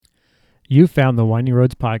You found the Winding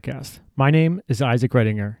Roads podcast. My name is Isaac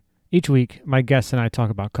Redinger. Each week, my guests and I talk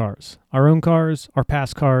about cars. Our own cars, our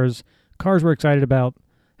past cars, cars we're excited about,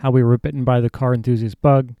 how we were bitten by the car enthusiast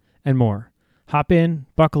bug, and more. Hop in,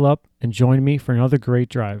 buckle up, and join me for another great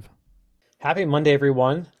drive. Happy Monday,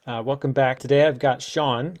 everyone. Welcome back. Today I've got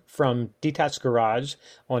Sean from Detached Garage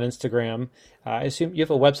on Instagram. I assume you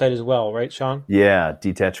have a website as well, right, Sean? Yeah,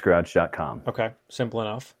 detachedgarage.com. Okay, simple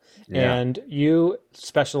enough. Yeah. And you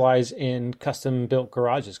specialize in custom built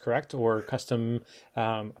garages, correct? Or custom,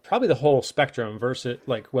 probably the whole spectrum versus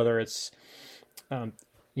like whether it's, from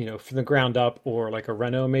the ground up or like a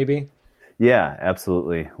reno maybe. Yeah,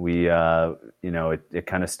 absolutely. It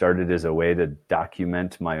kind of started as a way to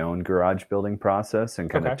document my own garage building process and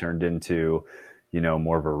kind of Okay. turned into,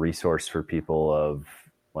 more of a resource for people of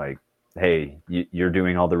like, hey, you're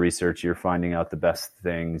doing all the research, you're finding out the best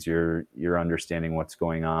things, you're understanding what's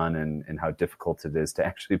going on and how difficult it is to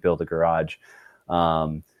actually build a garage.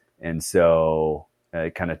 And so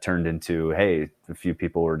it kind of turned into, hey, a few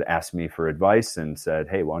people would ask me for advice and said,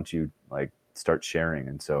 hey, why don't you like start sharing?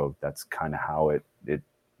 And so that's kind of how it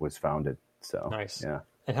was founded. So Nice. yeah.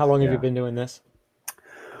 And how long have you Yeah. been doing this?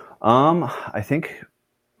 I think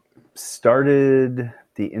started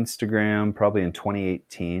the Instagram probably in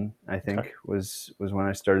 2018, I think. Okay. was when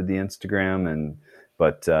I started the Instagram,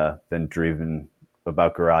 but been driven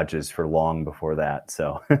about garages for long before that.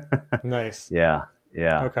 So Nice. yeah.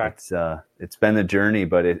 Okay. It's been a journey,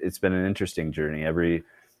 but it's been an interesting journey. Every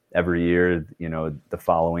year, the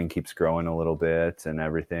following keeps growing a little bit and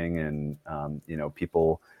everything. And,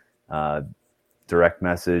 people, direct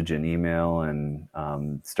message and email and,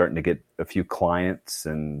 starting to get a few clients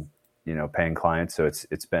and, paying clients. So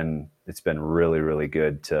it's been really, really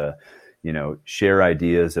good to, share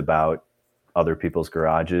ideas about other people's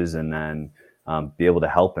garages and then, be able to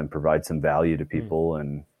help and provide some value to people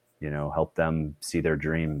and, help them see their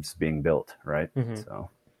dreams being built. Right. Mm-hmm. So,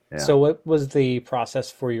 yeah. So what was the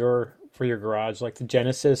process for your garage? Like the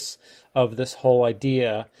genesis of this whole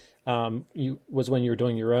idea, was when you were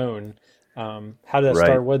doing your own. How did that Right.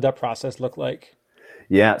 start? What did that process look like?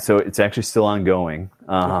 Yeah, so it's actually still ongoing.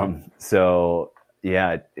 Okay. So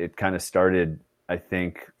yeah, it kind of started, I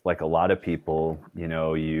think, like a lot of people,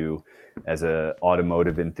 you as a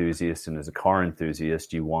automotive enthusiast and as a car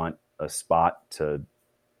enthusiast, you want a spot to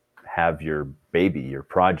have your baby, your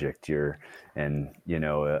project, and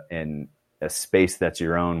a space that's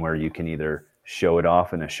your own where you can either show it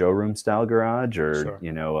off in a showroom style garage or,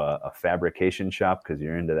 Sure. a fabrication shop because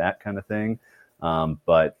you're into that kind of thing.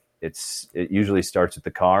 But it usually starts with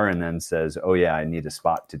the car and then says, oh yeah, I need a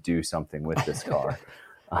spot to do something with this car.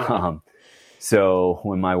 Yeah. So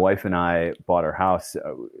when my wife and I bought our house,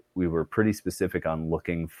 we were pretty specific on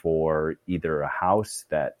looking for either a house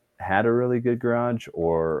that had a really good garage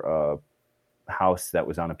or a house that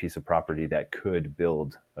was on a piece of property that could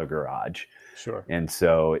build a garage. Sure. And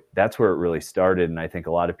so that's where it really started. And I think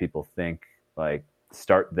a lot of people think like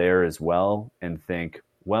start there as well and think,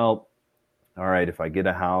 well, all right, if I get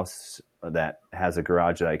a house that has a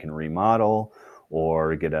garage that I can remodel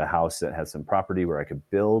or get a house that has some property where I could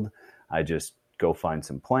build, I just go find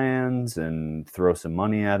some plans and throw some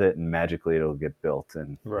money at it and magically it'll get built.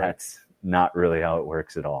 And Right. that's not really how it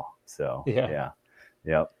works at all. So Yeah.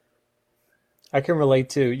 Yep. I can relate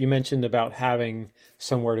to, you mentioned about having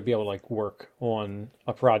somewhere to be able to like work on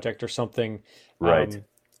a project or something. Right.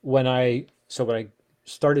 When I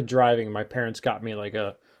started driving, my parents got me like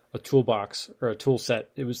a toolbox or a tool set.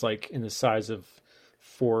 It was like in the size of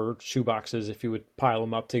 4 shoe boxes if you would pile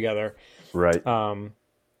them up together. Right.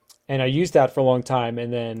 And I used that for a long time.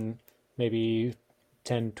 And then maybe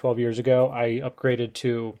 10, 12 years ago, I upgraded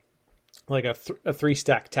to like a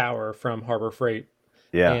 3-stack tower from Harbor Freight.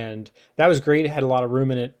 Yeah. And that was great. It had a lot of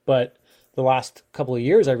room in it. But the last couple of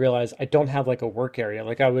years, I realized I don't have like a work area.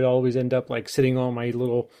 Like I would always end up like sitting on my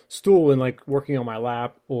little stool and like working on my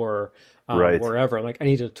lap or Right. wherever. Like I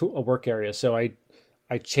need a work area. So I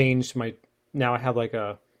changed now I have like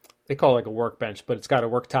they call it like a workbench, but it's got a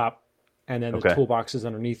worktop and then the Okay. toolboxes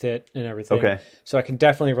underneath it and everything. Okay. So I can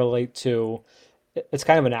definitely relate to, it's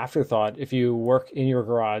kind of an afterthought. If you work in your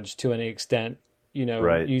garage to any extent,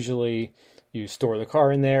 Right. usually you store the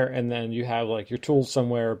car in there and then you have like your tools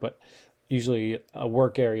somewhere, but usually a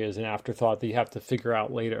work area is an afterthought that you have to figure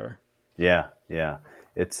out later. Yeah. Yeah.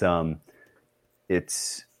 It's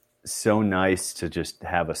so nice to just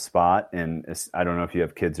have a spot. And I don't know if you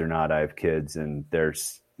have kids or not. I have kids and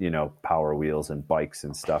there's, Power Wheels and bikes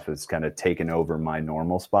and stuff has kind of taken over my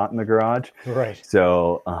normal spot in the garage. Right.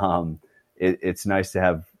 So, it's nice to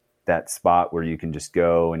have that spot where you can just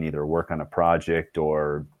go and either work on a project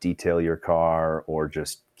or detail your car or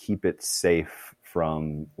just keep it safe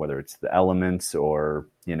from whether it's the elements or,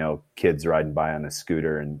 kids riding by on a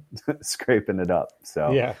scooter and scraping it up.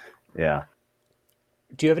 So, Yeah. yeah.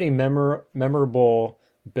 Do you have any memorable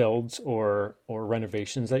builds or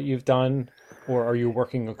renovations that you've done, or are you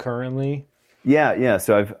working on currently? Yeah.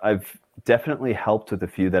 So I've definitely helped with a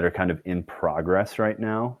few that are kind of in progress right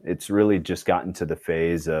now. It's really just gotten to the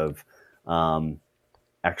phase of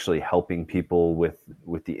actually helping people with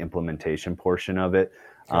the implementation portion of it.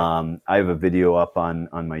 Okay. I have a video up on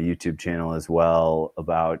my YouTube channel as well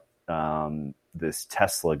about this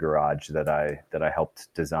Tesla garage that I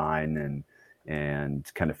helped design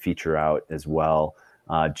and kind of feature out as well.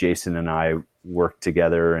 Jason and I worked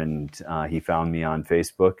together, and he found me on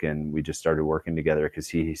Facebook, and we just started working together because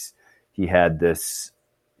he had this.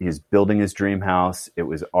 He's building his dream house. It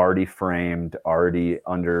was already framed, already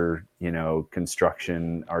under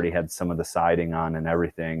construction, already had some of the siding on and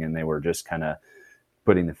everything, and they were just kind of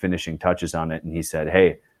putting the finishing touches on it. And he said,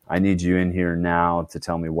 "Hey, I need you in here now to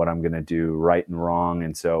tell me what I'm going to do right and wrong."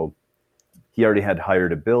 And so he already had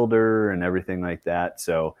hired a builder and everything like that.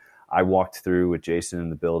 So I walked through with Jason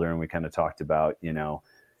and the builder, and we kind of talked about,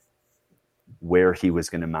 where he was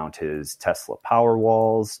going to mount his Tesla power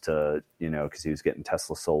walls to, because he was getting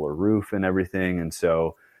Tesla solar roof and everything. And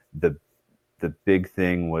so the big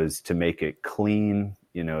thing was to make it clean,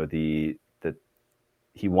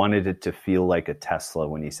 he wanted it to feel like a Tesla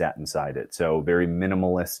when he sat inside it. So very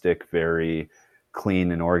minimalistic, very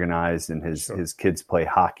clean and organized. And his kids play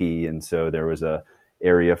hockey. And so there was a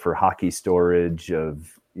area for hockey storage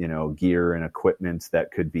of, gear and equipment that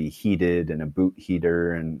could be heated, and a boot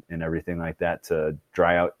heater and everything like that to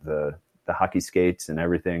dry out the hockey skates and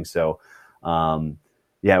everything. So,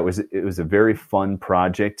 it was a very fun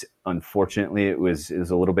project. Unfortunately, it was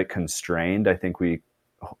a little bit constrained. I think we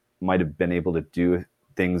might have been able to do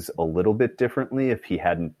things a little bit differently if he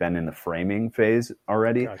hadn't been in the framing phase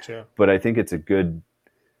already. Gotcha. But I think it's a good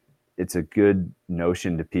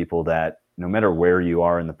notion to people that no matter where you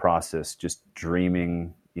are in the process, just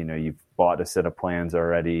dreaming, you've bought a set of plans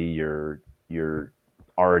already, you're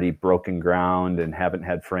already broken ground and haven't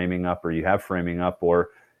had framing up, or you have framing up, or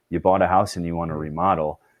you bought a house and you want to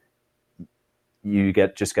remodel. You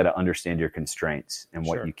just got to understand your constraints and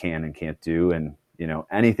what you can and can't do. And,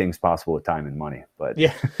 anything's possible with time and money, but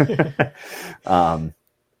yeah.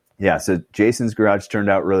 So Jason's garage turned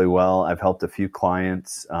out really well. I've helped a few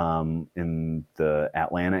clients in the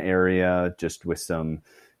Atlanta area just with some,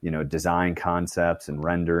 design concepts and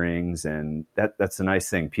renderings. And that's a nice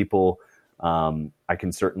thing. People, I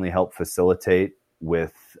can certainly help facilitate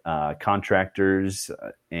with contractors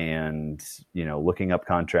and, looking up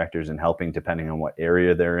contractors and helping depending on what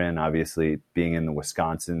area they're in. Obviously, being in the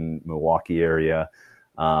Wisconsin, Milwaukee area,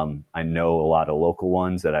 I know a lot of local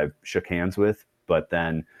ones that I've shook hands with, but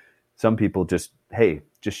then some people just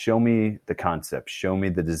show me the concept, show me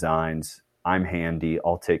the designs. I'm handy.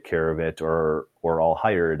 I'll take care of it, or I'll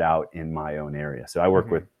hire it out in my own area. So I work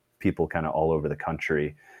with people kind of all over the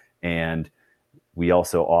country, and we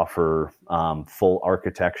also offer full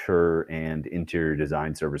architecture and interior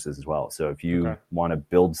design services as well. So if you want to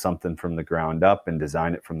build something from the ground up and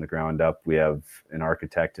design it from the ground up, we have an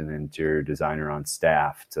architect and an interior designer on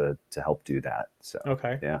staff to help do that. So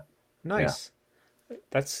nice.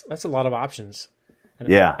 That's a lot of options.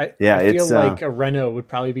 And I feel like a reno would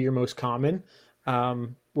probably be your most common,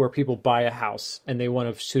 where people buy a house and they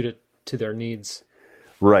want to suit it to their needs.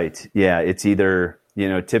 Right. Yeah. It's either,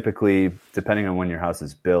 typically depending on when your house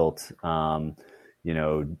is built, 80s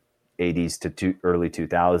to early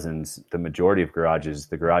 2000s, the majority of garages,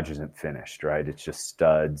 the garage isn't finished, right? It's just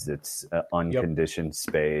studs. It's unconditioned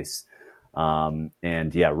space.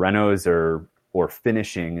 Renos or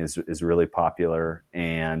finishing is really popular,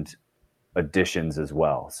 and additions as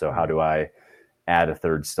well. So how do I add a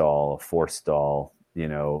third stall, a fourth stall,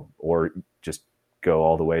 or just go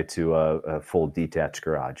all the way to a full detached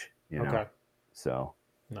garage, Okay. So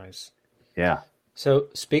nice. Yeah. So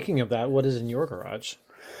speaking of that, what is in your garage?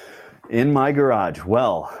 In my garage,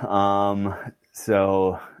 well,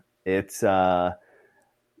 so it's my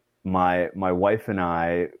wife and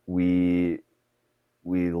I, we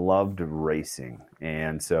loved racing,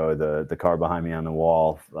 and so the car behind me on the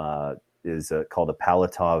wall is called a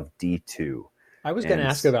Palatov D2. I was going to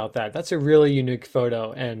ask about that. That's a really unique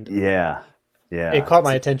photo, and it caught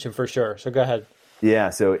my attention for sure. So go ahead. Yeah,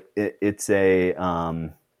 so it's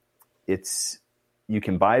you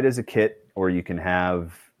can buy it as a kit, or you can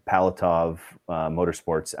have Palatov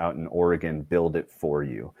Motorsports out in Oregon build it for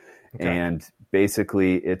you. Okay. And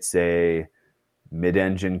basically it's a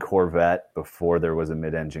mid-engine Corvette before there was a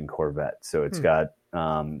mid-engine Corvette. So it's got,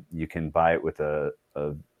 you can buy it with a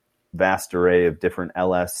vast array of different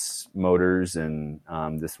LS motors, and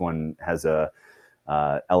this one has a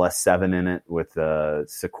LS7 in it with a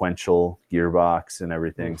sequential gearbox and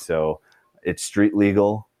everything. Oof. So it's street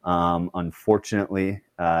legal. Unfortunately,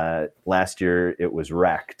 last year it was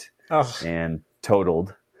wrecked Oh, and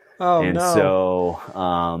totaled. oh And no.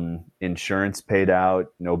 so insurance paid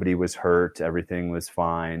out. Nobody was hurt. Everything was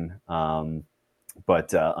fine.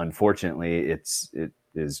 But unfortunately, it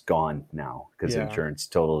is gone now because Yeah. insurance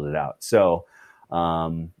totaled it out. So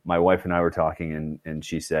my wife and I were talking, and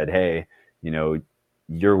she said, "Hey, you know,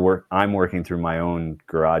 I'm working through my own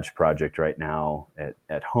garage project right now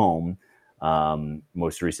at home.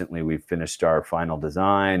 Most recently, we finished our final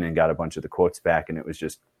design and got a bunch of the quotes back, and it was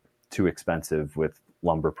just too expensive with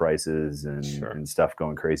lumber prices Sure. and stuff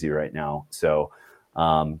going crazy right now. So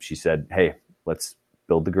she said, "Hey, let's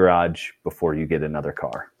build the garage before you get another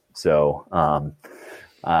car." So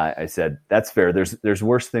I said, "That's fair. There's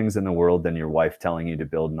worse things in the world than your wife telling you to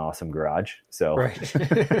build an awesome garage." So Right.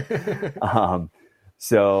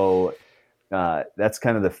 so that's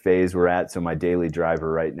kind of the phase we're at. So my daily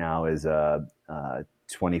driver right now is a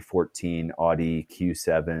 2014 Audi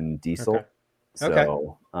Q7 Okay. diesel. Okay.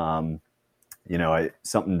 So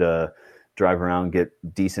something to drive around, get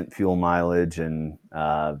decent fuel mileage, and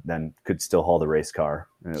then could still haul the race car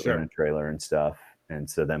in Sure. a trailer and stuff. And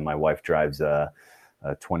so then my wife drives a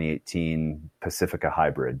 2018 Pacifica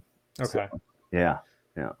hybrid. So Okay. yeah,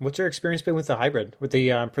 yeah. What's your experience been with the hybrid, with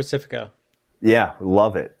the Pacifica? Yeah,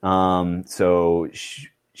 love it. So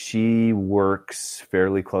she works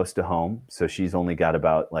fairly close to home. So she's only got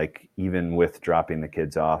about, like, even with dropping the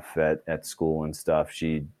kids off at school and stuff,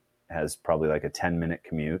 she has probably like a 10-minute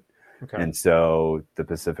commute. Okay. And so the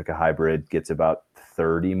Pacifica hybrid gets about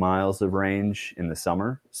 30 miles of range in the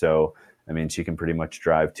summer. So, I mean, she can pretty much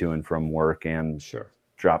drive to and from work and Sure.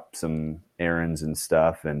 drop some errands and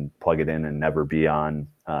stuff and plug it in and never be on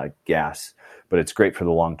gas. But it's great for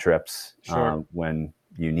the long trips Sure. when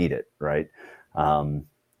you need it, right?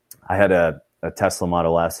 I had a Tesla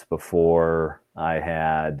Model S before I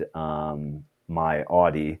had my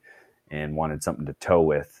Audi and wanted something to tow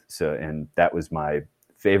with. So, and that was my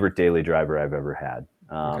favorite daily driver I've ever had.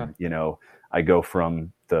 Okay. I go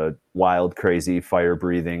from the wild, crazy,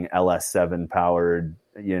 fire-breathing LS7 powered,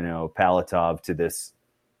 Palatov to this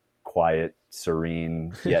quiet,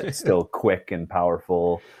 serene, yet still quick and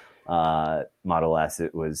powerful Model S.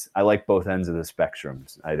 I like both ends of the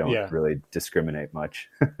spectrums. I don't Yeah. really discriminate much.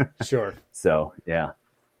 Sure. So, yeah.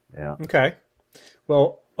 Okay.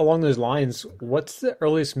 Well, along those lines, what's the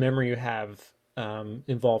earliest memory you have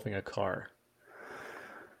involving a car?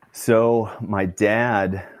 So my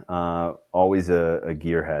dad, always a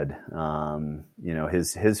gearhead.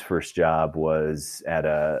 His first job was at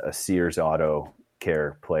a Sears Auto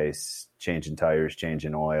Care place, changing tires,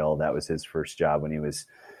 changing oil. That was his first job when he was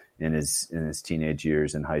in his teenage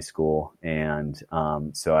years in high school. And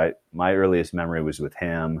so my earliest memory was with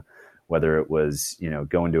him, whether it was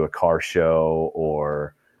going to a car show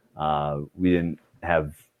or we didn't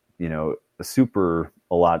have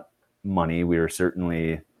a lot money. We were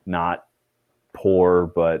certainly not poor,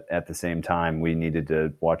 but at the same time we needed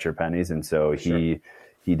to watch our pennies, and so Sure.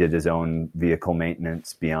 he did his own vehicle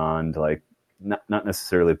maintenance beyond, like, not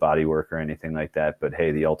necessarily body work or anything like that, but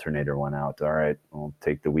hey, the alternator went out. All right, I'll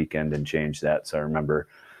take the weekend and change that. So I remember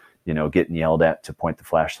getting yelled at to point the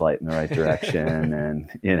flashlight in the right direction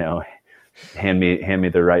and hand me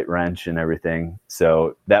the right wrench and everything.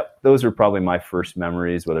 So those are probably my first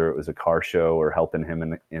memories, whether it was a car show or helping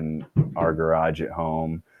him in our garage at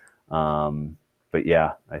home. But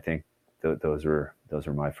yeah, I think those are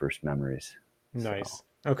my first memories. Nice.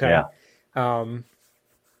 So, Okay. yeah.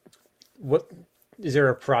 What is there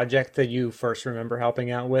a project that you first remember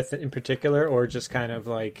helping out with in particular, or just kind of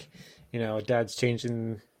like, dad's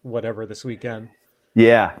changing whatever this weekend?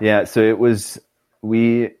 Yeah. So it was,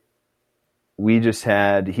 we just he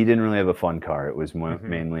didn't really have a fun car. It was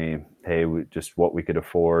mainly, hey, just what we could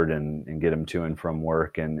afford and get him to and from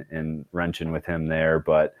work and wrenching with him there.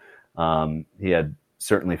 But he had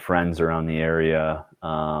certainly friends around the area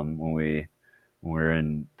when we were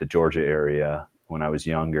in the Georgia area when I was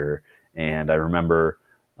younger. And I remember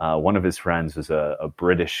one of his friends was a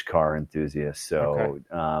British car enthusiast. So,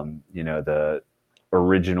 the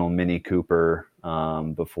original Mini Cooper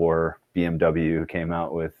before BMW came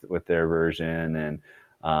out with their version. And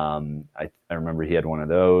I remember he had one of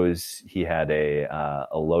those. He had a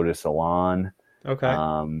Lotus Elan. Okay.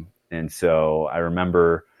 And so I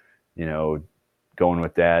remember, going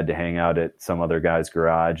with Dad to hang out at some other guy's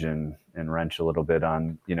garage and wrench a little bit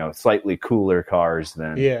on, slightly cooler cars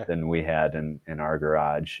than we had in our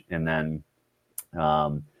garage. And then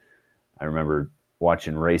I remember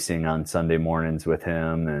watching racing on Sunday mornings with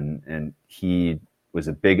him, and he was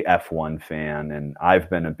a big F1 fan, and I've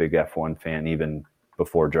been a big F1 fan even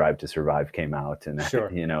before Drive to Survive came out and Sure.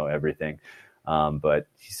 everything. But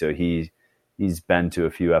so he's been to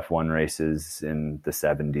a few F1 races in the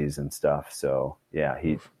 70s and stuff. So yeah,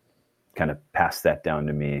 he Oof. kind of passed that down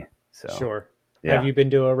to me. So Sure. Have yeah, you been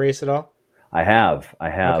to a race at all? I have.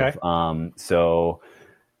 Okay.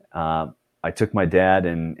 I took my dad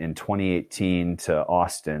in 2018 to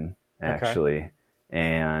Austin, Okay. actually.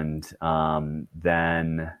 And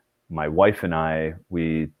then my wife and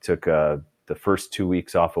we took the first 2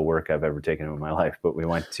 weeks off of work I've ever taken in my life, but we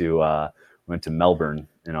went to Melbourne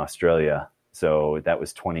in Australia. So that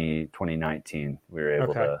was 2019. We were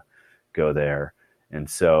able Okay. to go there. And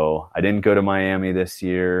so I didn't go to Miami this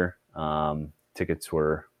year. Tickets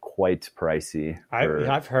were quite pricey.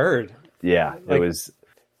 I've heard. Yeah, it Like was.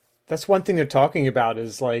 that's one thing they're talking about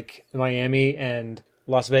is like Miami and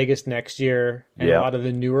Las Vegas next year, and a Yeah, lot of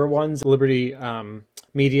the newer ones. Liberty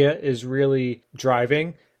Media is really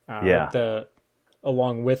driving. yeah, The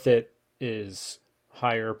along with it is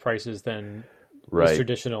higher prices than is right.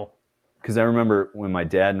 traditional. Because I remember when my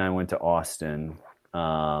dad and I went to Austin,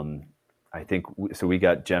 I think so. We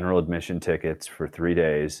got general admission tickets for 3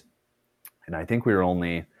 days, and I think we were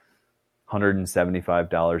only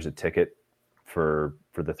 $175 a ticket for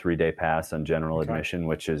the 3 day pass on general Okay. admission,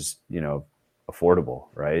 which is affordable,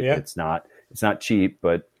 right? Yeah. It's not cheap,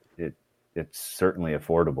 but it's certainly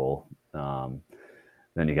affordable.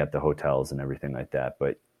 Then you got the hotels and everything like that.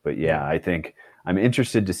 But Yeah. yeah, I think I'm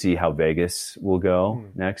interested to see how Vegas will go Hmm.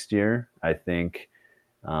 next year. I think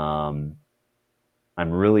um,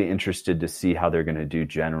 I'm really interested to see how they're going to do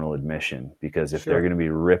general admission, because if they're Sure. going to be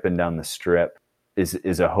ripping down the strip,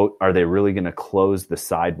 are they really going to close the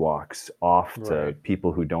sidewalks off to Right.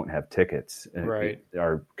 people who don't have tickets? Right.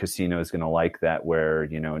 Are casinos going to like that, where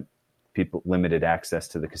people limited access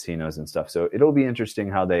to the casinos and stuff? So it'll be interesting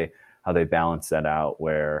how they balance that out,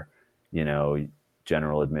 where you know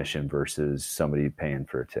general admission versus somebody paying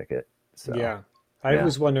for a ticket. So Yeah. I yeah,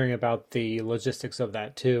 was wondering about the logistics of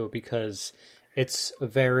that too, because it's a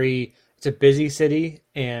busy city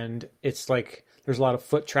and it's like there's a lot of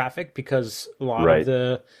foot traffic because a lot of right,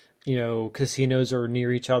 the, casinos are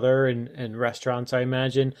near each other and restaurants, I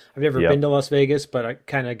imagine. I've never been yep, to Las Vegas, but I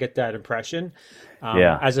kind of get that impression.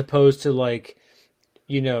 yeah, As opposed to like,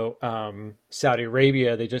 Saudi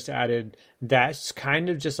Arabia, they just added that's kind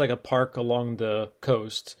of just like a park along the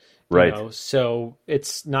coast, right, so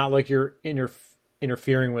it's not like you're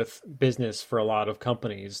interfering with business for a lot of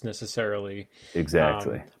companies necessarily.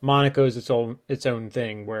 exactly, Monaco's its own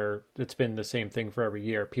thing where it's been the same thing for every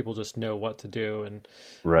year. People just know what to do and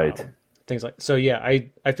right. things like so. Yeah,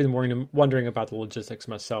 I've been wondering about the logistics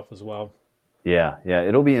myself as well. Yeah, yeah,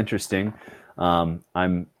 it'll be interesting.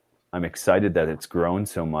 I'm excited that it's grown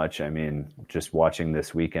so much. I mean, just watching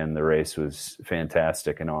this weekend, the race was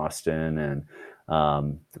fantastic in Austin, and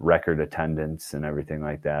record attendance and everything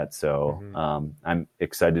like that. So Hmm. I'm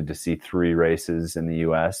excited to see 3 races in the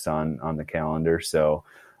U.S. on the calendar. So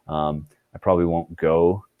I probably won't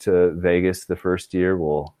go to Vegas the first year.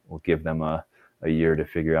 We'll give them a year to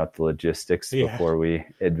figure out the logistics Yeah, before we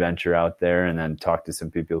adventure out there, and then talk to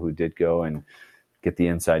some people who did go and get the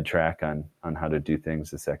inside track on how to do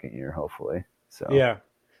things the second year, hopefully. So yeah.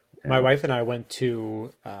 My yeah, wife and I went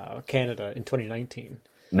to Canada in 2019.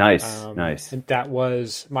 nice, nice. And that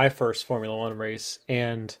was my first Formula One race.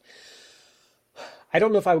 And I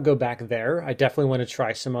don't know if I would go back there. I definitely want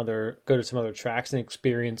to go to some other tracks and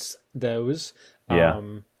experience those. Yeah,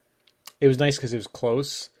 Um, it was nice because it was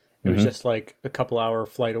close. It was hmm, just like a couple hour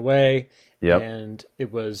flight away, yep, and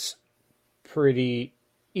it was pretty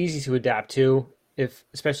easy to adapt to.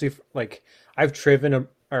 Especially if, like I've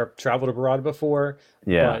or traveled abroad before,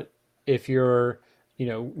 yeah, but if you're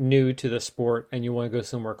new to the sport and you want to go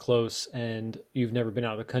somewhere close and you've never been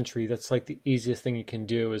out of the country, that's like the easiest thing you can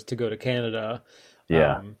do is to go to Canada,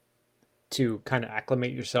 yeah, to kind of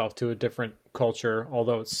acclimate yourself to a different culture.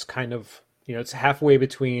 Although it's kind of it's halfway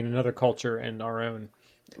between another culture and our own.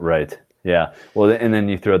 right. Yeah. Well, and then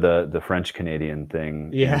you throw the French Canadian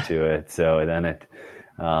thing Yeah, into it, so then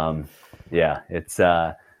um, yeah, it's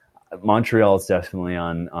Montreal is definitely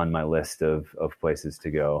on my list of places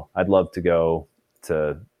to go. I'd love to go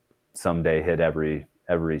to someday hit every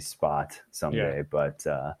spot yeah. someday, but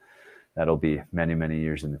that'll be many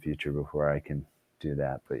years in the future before I can do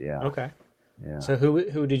that. But yeah, Okay. yeah. So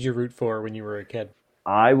who did you root for when you were a kid?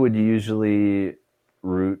 I would usually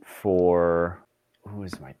root for, who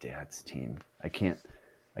was my dad's team? I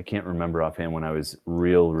can't remember offhand. When I was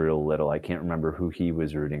real little, I can't remember who he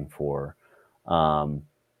was rooting for.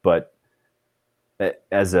 But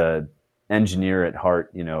as a engineer at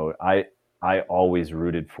heart, I always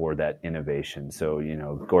rooted for that innovation. So,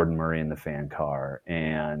 Gordon Murray in the fan car,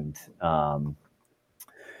 and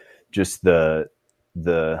just the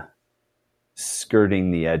skirting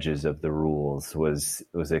the edges of the rules was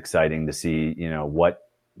exciting to see. What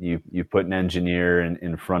you put an engineer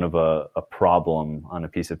in front of a problem on a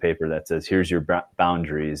piece of paper that says, here's your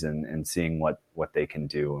boundaries, and seeing what they can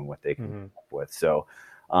do and what they can come up with. So,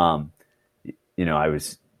 I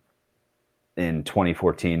was in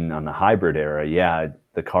 2014 on the hybrid era. Yeah,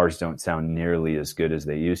 the cars don't sound nearly as good as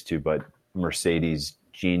they used to, but Mercedes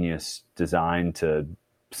genius design to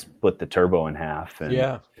split the turbo in half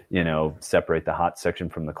and separate the hot section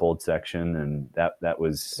from the cold section, and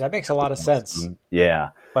that makes a lot of sense. Yeah.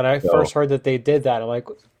 When I first heard that they did that, I'm like,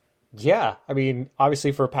 yeah. I mean,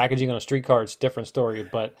 obviously for packaging on a street car, it's a different story,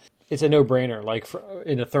 but it's a no-brainer, like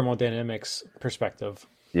in a thermodynamics perspective.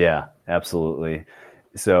 Yeah, absolutely.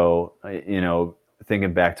 So,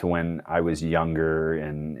 thinking back to when I was younger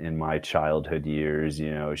and in my childhood years,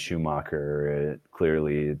 Schumacher,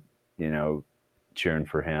 clearly, cheering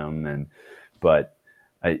for him. But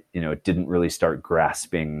I, didn't really start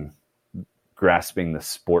grasping the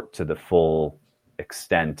sport to the full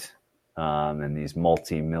extent, and these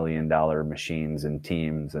multi-million-dollar machines and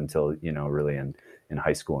teams until, really in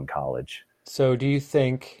high school and college. So do you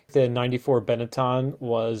think the 94 Benetton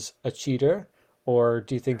was a cheater, or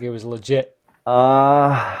do you think it was legit?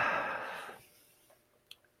 I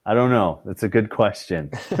don't know. That's a good question.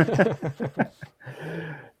 It's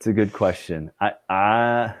a good question.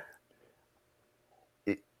 On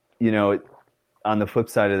the flip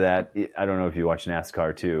side of that, I don't know if you watch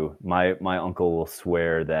NASCAR too. My uncle will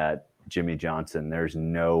swear that Jimmy Johnson, there's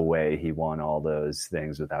no way he won all those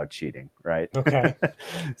things without cheating, right? Okay.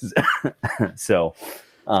 So,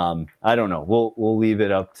 I don't know. We'll leave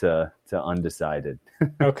it up to undecided.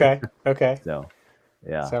 Okay. So,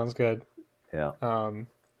 yeah. Sounds good. Yeah.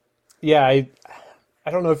 Yeah, I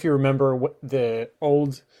don't know if you remember what the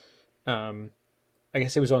old, I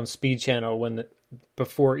guess it was on Speed Channel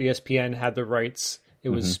before ESPN had the rights. It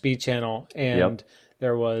was Speed Channel, and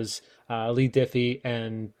there was Lee Diffie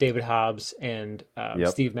and David Hobbs and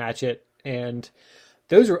Steve Matchett, and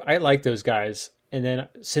I like those guys. And then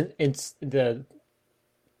in the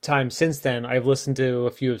time since then, I've listened to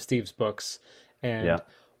a few of Steve's books, and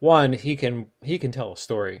one, he can tell a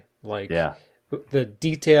story, like the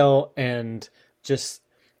detail, and just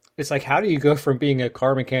it's like, how do you go from being a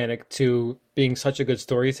car mechanic to being such a good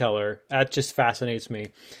storyteller? That just fascinates me.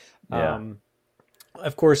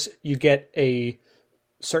 Of course, you get a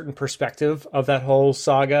certain perspective of that whole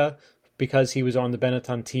saga because he was on the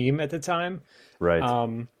Benetton team at the time. Right.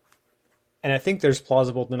 And I think there's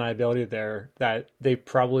plausible deniability there that they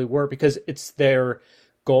probably were, because it's their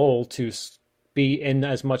goal to be in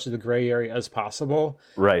as much of the gray area as possible,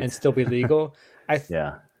 right, and still be legal.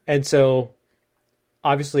 And so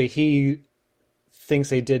obviously he thinks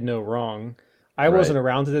they did no wrong. I wasn't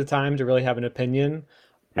around at the time to really have an opinion.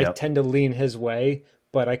 I tend to lean his way,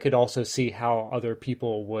 but I could also see how other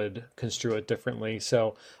people would construe it differently.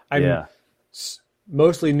 So I'm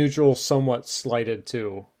mostly neutral, somewhat slighted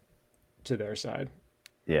to their side.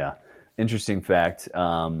 Yeah. Interesting fact.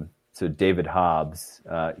 So David Hobbs,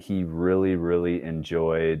 he really, really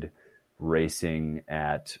enjoyed racing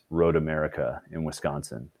at Road America in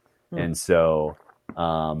Wisconsin. And so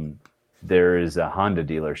there is a Honda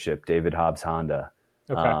dealership, David Hobbs Honda,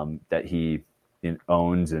 that he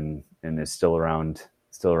owns and is still around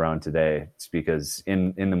today. It's because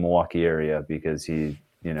in the Milwaukee area, because he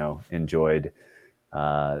enjoyed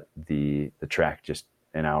the track just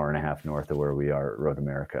an hour and a half north of where we are at Road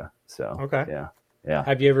America. So yeah.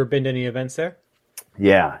 Have you ever been to any events there?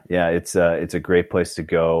 Yeah. It's a great place to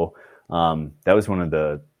go. That was one of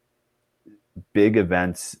the big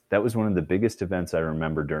events. That was one of the biggest events I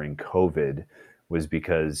remember during COVID, was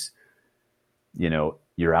because,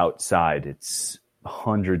 you're outside. It's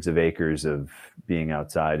hundreds of acres of being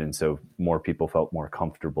outside. And so more people felt more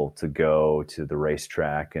comfortable to go to the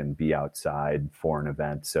racetrack and be outside for an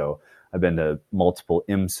event. So I've been to multiple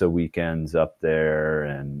IMSA weekends up there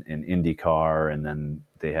and IndyCar, and then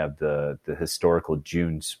they have the historical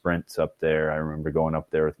June sprints up there. I remember going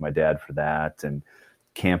up there with my dad for that, and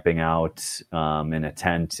camping out in a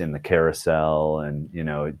tent in the carousel, and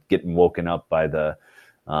getting woken up by the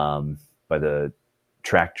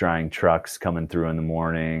track drying trucks coming through in the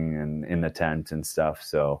morning and in the tent and stuff.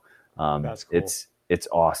 So That's cool. It's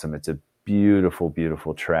awesome. It's a beautiful,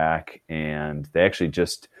 beautiful track, and they actually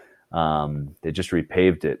just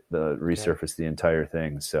repaved it, resurfaced the entire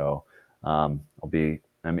thing. So I'm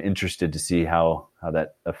interested to see how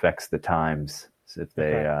that affects the times. if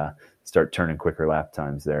they start turning quicker lap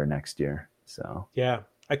times there next year. So Yeah.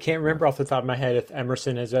 I can't remember off the top of my head if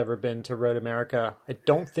Emerson has ever been to Road America. I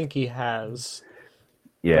don't think he has,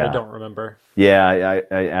 but I yeah. don't remember. Yeah,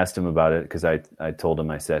 I asked him about it because I told him,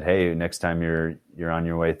 I said, hey, next time you're on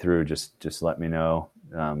your way through, just let me know.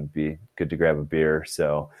 Be good to grab a beer.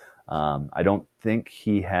 So I don't think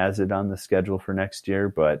he has it on the schedule for next year,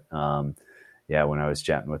 but yeah, when I was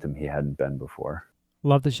chatting with him, he hadn't been before.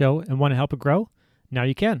 Love the show and want to help it grow? Now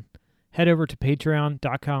you can. Head over to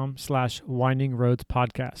patreon.com/Winding Roads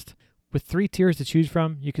Podcast. With 3 tiers to choose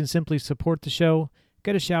from, you can simply support the show,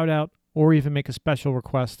 get a shout out, or even make a special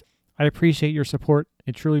request. I appreciate your support.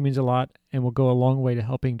 It truly means a lot and will go a long way to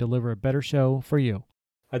helping deliver a better show for you.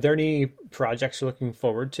 Are there any projects you're looking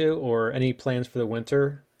forward to or any plans for the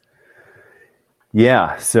winter?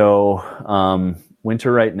 Yeah, so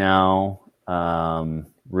winter right now,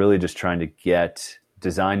 really just trying to get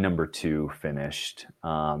design number 2 finished.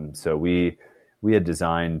 So we had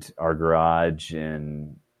designed our garage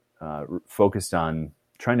and focused on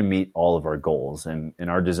trying to meet all of our goals, and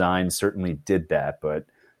our design certainly did that, but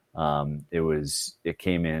it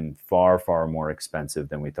came in far more expensive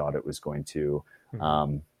than we thought it was going to.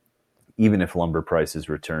 Even if lumber prices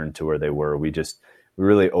returned to where they were, we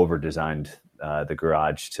really over designed the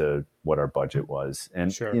garage to what our budget was,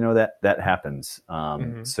 and Sure. that happens.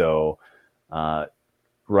 So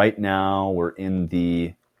right now we're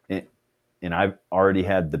and I've already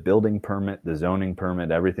had the building permit, the zoning permit,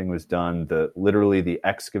 everything was done. Literally the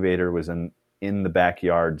excavator was in the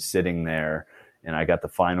backyard sitting there, and I got the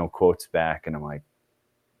final quotes back, and I'm like,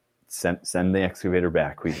 send the excavator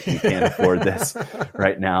back. We can't afford this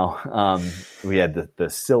right now. We had the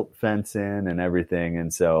silt fence in and everything.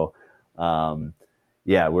 And so,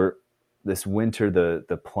 this winter,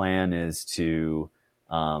 the plan is to,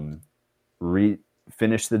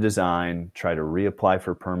 finish the design, try to reapply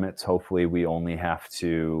for permits. Hopefully we only have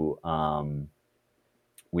to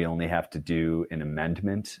do an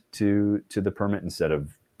amendment to the permit instead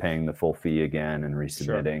of paying the full fee again and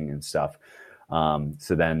resubmitting and stuff.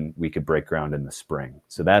 So then we could break ground in the spring.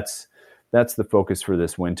 So that's the focus for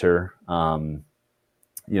this winter. The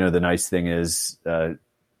nice thing is,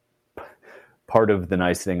 part of the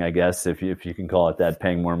nice thing, I guess, if you can call it that,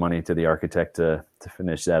 paying more money to the architect to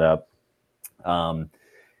finish that up,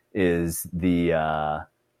 is the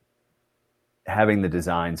having the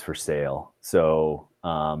designs for sale. So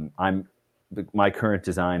my current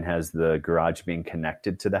design has the garage being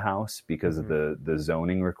connected to the house because of the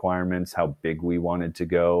zoning requirements, how big we wanted to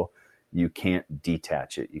go. You can't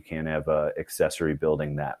detach it. You can't have a accessory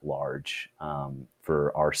building that large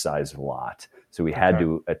for our size of lot. So we had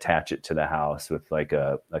to attach it to the house with like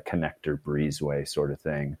a connector breezeway sort of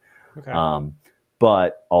thing.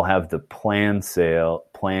 But I'll have the plan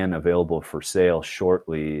available for sale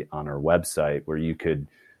shortly on our website, where you could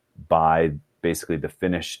buy basically the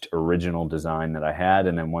finished original design that I had.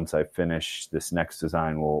 And then once I finish this next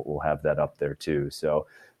design, we'll have that up there too. So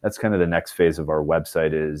that's kind of the next phase of our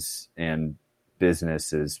website and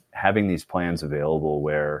business is having these plans available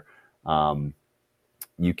where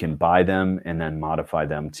you can buy them and then modify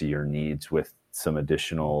them to your needs with some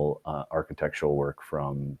additional architectural work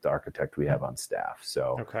from the architect we have on staff.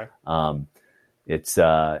 So it's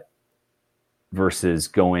versus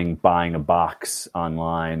buying a box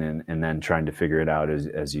online and then trying to figure it out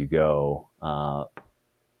as you go.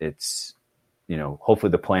 It's,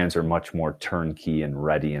 hopefully the plans are much more turnkey and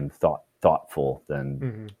ready and thoughtful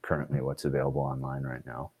than currently what's available online right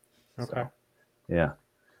now. Okay. So, yeah.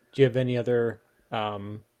 Do you have any other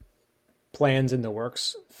plans in the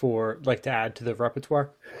works for to add to the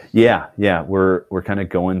repertoire? Yeah. We're kind of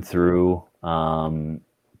going through and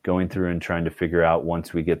trying to figure out,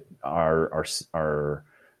 once we get our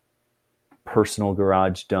personal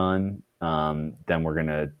garage done, then we're going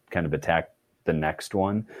to kind of attack the next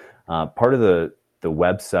one. Part of the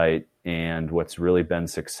website and what's really been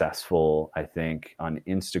successful, I think, on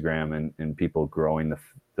Instagram and people growing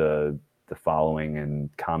the following and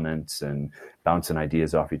comments and bouncing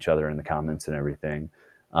ideas off each other in the comments and everything,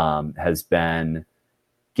 has been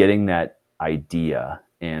getting that idea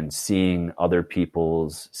and seeing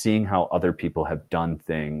how other people have done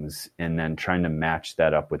things and then trying to match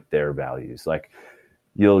that up with their values. Like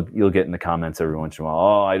you'll get in the comments every once in a while,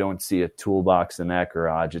 oh, I don't see a toolbox in that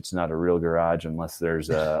garage. It's not a real garage unless there's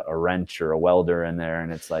a wrench or a welder in there.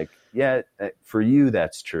 And it's like, yeah, for you,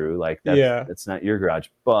 that's true. Like that's not your garage.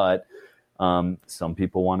 But some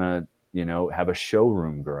people want to, have a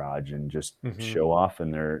showroom garage and just show off,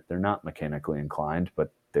 and they're not mechanically inclined,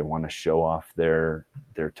 but they want to show off their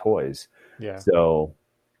toys. Yeah. So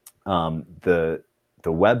the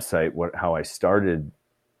the website, how I started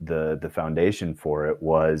the foundation for it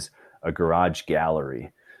was a garage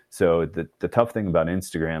gallery. So the tough thing about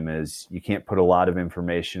Instagram is you can't put a lot of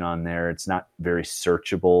information on there. It's not very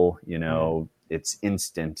searchable, it's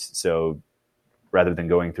instant. So rather than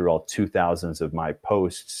going through all 2,000s of my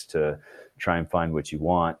posts to try and find what you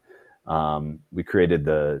want, we created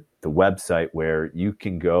the website where you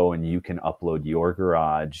can go and you can upload your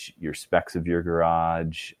garage, your specs of your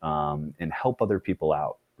garage, and help other people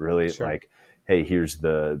out. Really, Sure. like, hey, here's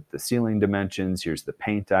the ceiling dimensions, here's the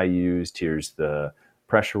paint I used, here's the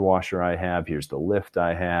pressure washer I have, here's the lift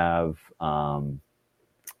I have,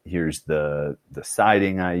 here's the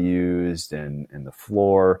siding I used and the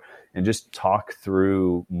floor, and just talk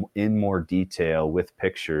through in more detail with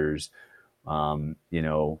pictures,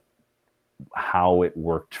 how it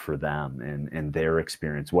worked for them and their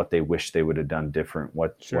experience, what they wish they would have done different,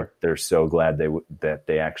 what they're so glad that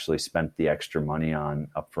they actually spent the extra money on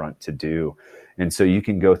upfront to do. And so you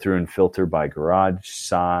can go through and filter by garage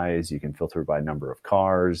size. You can filter by number of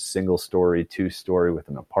cars, single story, 2-story with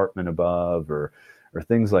an apartment above, or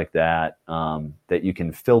things like that, that you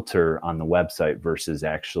can filter on the website versus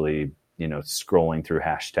actually, scrolling through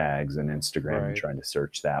hashtags and Instagram and trying to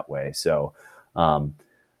search that way. So,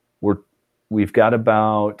 we've got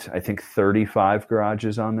about, I think, 35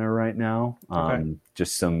 garages on there right now.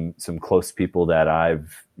 Just some close people that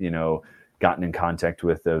I've, gotten in contact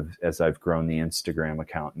with as I've grown the Instagram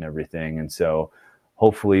account and everything. And so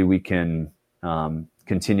hopefully we can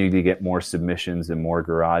continue to get more submissions and more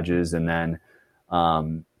garages. And then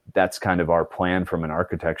that's kind of our plan from an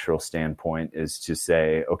architectural standpoint, is to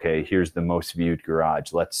say, okay, here's the most viewed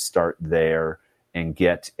garage. Let's start there and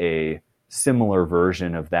get a similar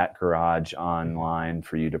version of that garage online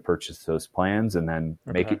for you to purchase those plans and then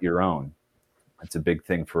make it your own. That's a big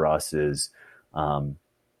thing for us, is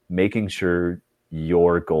making sure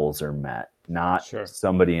your goals are met, not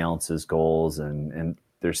somebody else's goals. And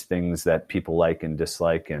there's things that people like and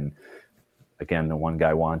dislike. And again, the one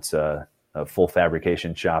guy wants a full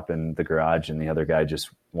fabrication shop in the garage, and the other guy just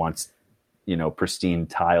wants, pristine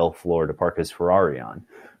tile floor to park his Ferrari on.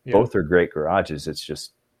 Yeah. Both are great garages. It's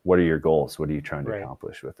just, what are your goals? What are you trying to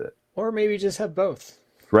accomplish with it? Or maybe just have both.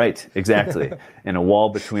 Right, exactly. And a wall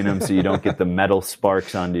between them so you don't get the metal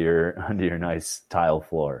sparks onto your nice tile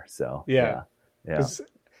floor. So yeah. I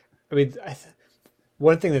mean,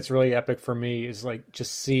 one thing that's really epic for me is like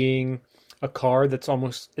just seeing a car that's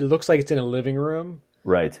almost, it looks like it's in a living room.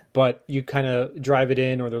 Right. But you kind of drive it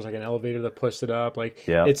in, or there's like an elevator that pushes it up. Like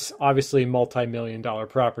it's obviously multi-million-dollar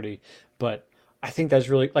property, but I think that's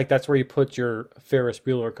really, like, that's where you put your Ferris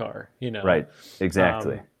Bueller car, Right.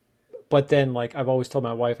 Exactly. But then, like, I've always told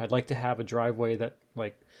my wife, I'd like to have a driveway that,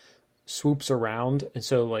 like, swoops around. And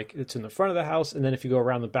so, like, it's in the front of the house. And then if you go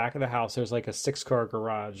around the back of the house, there's, like, a 6-car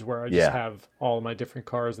garage where I just have all of my different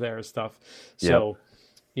cars there and stuff. So,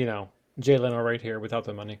 Jay Leno right here without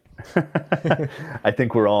the money. I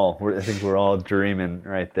think we're all dreaming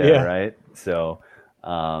right there, right? So,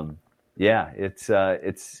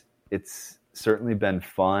 it's certainly been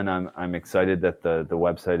fun. I'm excited that the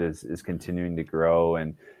website is continuing to grow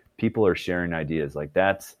and people are sharing ideas. Like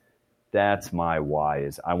that's my why,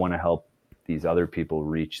 is I want to help these other people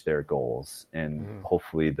reach their goals. And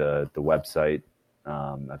hopefully the website,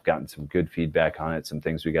 I've gotten some good feedback on it, some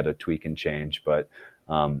things we got to tweak and change, but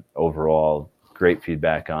overall great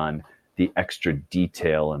feedback on the extra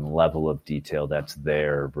detail and level of detail that's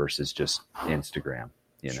there versus just Instagram.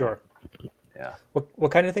 Sure. Yeah.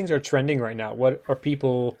 What kind of things are trending right now? What are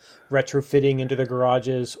people retrofitting into the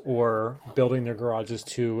garages or building their garages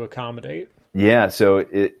to accommodate? Yeah. So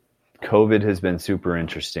COVID has been super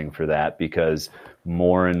interesting for that, because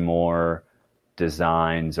more and more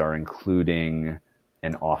designs are including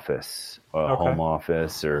an office, a home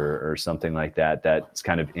office or something like that. That's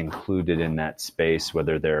kind of included in that space,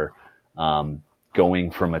 whether they're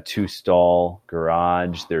going from a 2-stall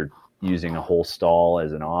garage, they're using a whole stall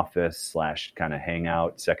as an office / kind of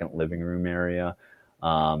hangout, second living room area,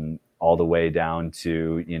 all the way down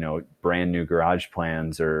to, brand new garage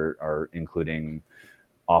plans are including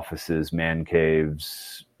offices, man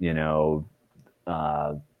caves,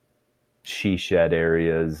 she shed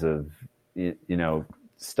areas of,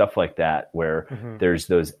 stuff like that, where there's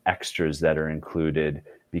those extras that are included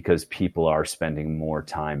because people are spending more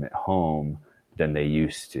time at home than they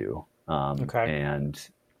used to. And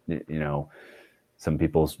some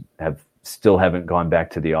people still haven't gone back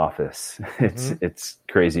to the office. It's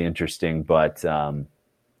crazy interesting, but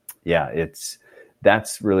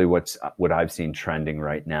that's really what I've seen trending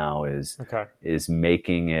right now is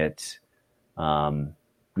making it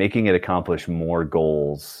accomplish more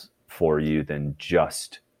goals for you than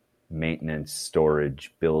just maintenance,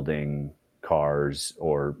 storage, building cars,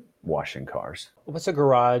 or washing cars. What's a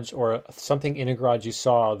garage or something in a garage you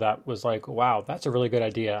saw that was like, wow, that's a really good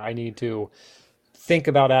idea. I need to think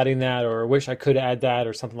about adding that or wish I could add that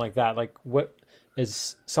or something like that. Like what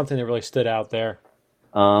is something that really stood out there?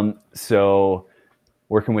 So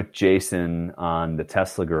working with Jason on the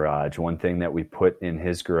Tesla garage, one thing that we put in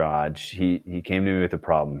his garage, he came to me with a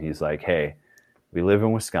problem. He's like, hey, we live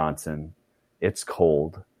in Wisconsin. It's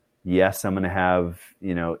cold. Yes, I'm going to have,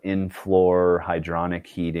 in-floor hydronic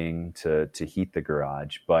heating to heat the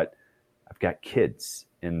garage, but I've got kids,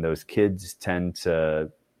 and those kids tend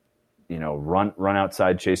to, run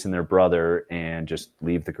outside chasing their brother and just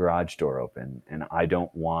leave the garage door open. And I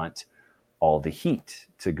don't want all the heat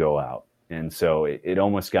to go out. And so it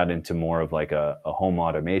almost got into more of like a home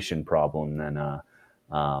automation problem than a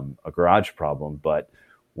garage problem. But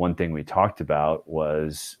one thing we talked about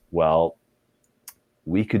was, well,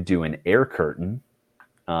 we could do an air curtain.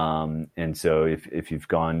 And so if you've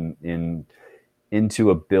gone into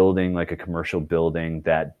a building, like a commercial building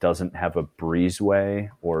that doesn't have a breezeway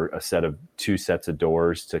or a set of two sets of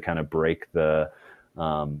doors to kind of break the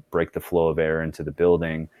flow of air into the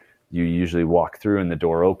building, you usually walk through and the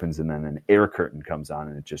door opens and then an air curtain comes on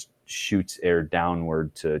and it just shoots air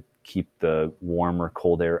downward to keep the warmer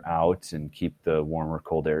cold air out and keep the warmer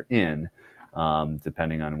cold air in,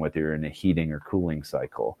 depending on whether you're in a heating or cooling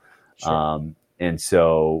cycle. Sure. And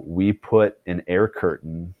so we put an air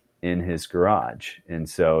curtain in his garage. And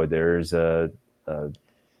so there's a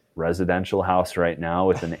residential house right now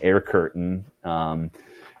with an air curtain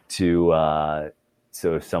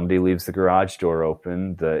so if somebody leaves the garage door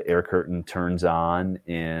open, the air curtain turns on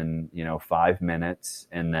in 5 minutes,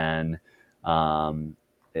 and then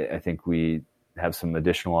I think we have some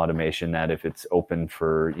additional automation that if it's open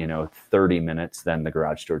for 30 minutes, then the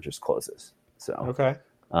garage door just closes. So okay,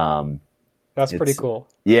 that's pretty cool.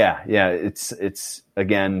 Yeah. It's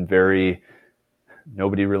again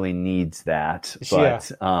nobody really needs that, but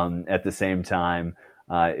at the same time,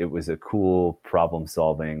 it was a cool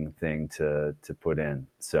problem-solving thing to put in.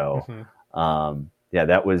 So,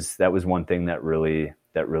 that was one thing that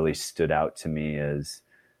really stood out to me is,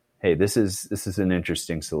 hey, this is an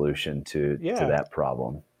interesting solution to that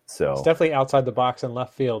problem. So it's definitely outside the box and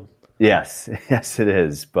left field. Yes, it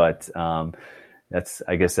is. But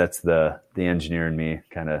I guess that's the engineer in me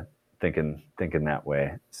kind of thinking that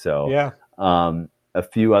way. So a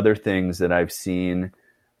few other things that I've seen.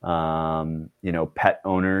 Pet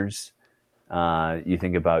owners, you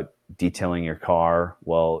think about detailing your car.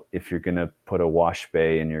 Well, if you're going to put a wash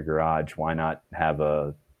bay in your garage, why not have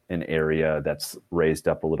an area that's raised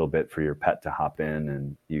up a little bit for your pet to hop in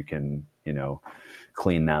and you can,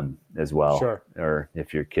 clean them as well. Sure. Or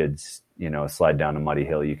if your kids, slide down a muddy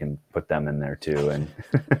hill, you can put them in there too. And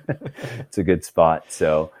it's a good spot.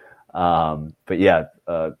 So,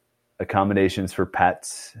 accommodations for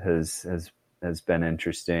pets has been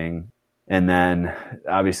interesting. And then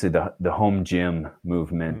obviously the home gym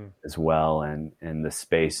movement as well, and the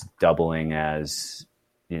space doubling as,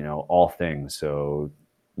 all things. So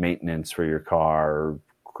maintenance for your car,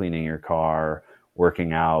 cleaning your car,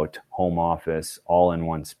 working out, home office, all in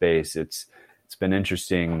one space. It's been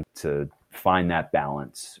interesting to find that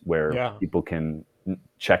balance where people can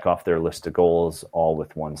check off their list of goals all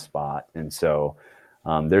with one spot. And so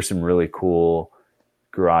there's some really cool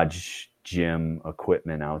garage gym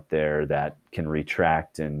equipment out there that can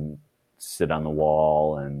retract and sit on the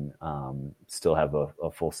wall and still have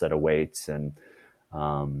a full set of weights, and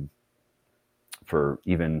for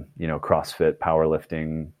even CrossFit,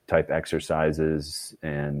 powerlifting type exercises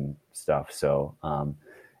and stuff. So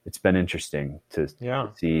it's been interesting to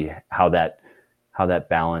see how that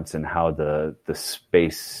balance and how the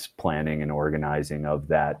space planning and organizing of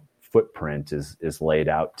that footprint is laid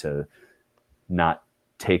out to not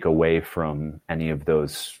take away from any of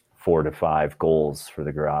those 4 to 5 goals for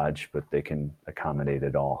the garage, but they can accommodate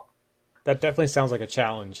it all. That definitely sounds like a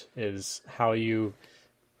challenge, is how you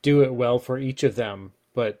do it well for each of them,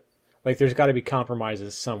 but like there's got to be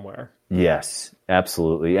compromises somewhere. Yes,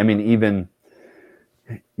 absolutely. I mean, even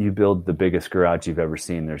you build the biggest garage you've ever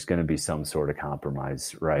seen, there's going to be some sort of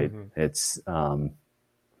compromise, right? It's,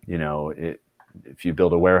 if you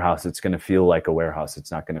build a warehouse, it's going to feel like a warehouse.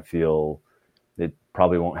 It's not going to feel, it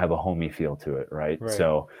probably won't have a homey feel to it, right?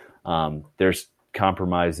 So there's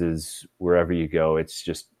compromises wherever you go. It's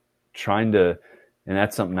just trying to, and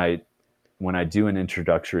that's something when I do an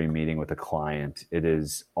introductory meeting with a client, it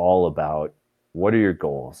is all about, what are your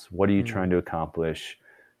goals? What are you trying to accomplish?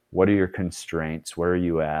 What are your constraints? Where are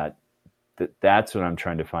you at? That's what I'm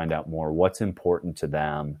trying to find out more. What's important to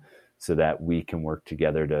them so that we can work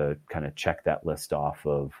together to kind of check that list off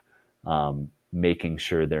of making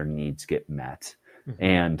sure their needs get met. Mm-hmm.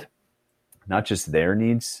 And not just their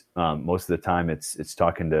needs. Most of the time it's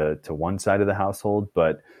talking to one side of the household,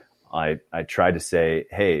 but I try to say,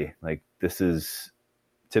 hey, like, this is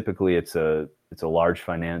typically it's a large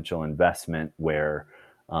financial investment where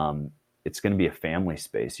it's going to be a family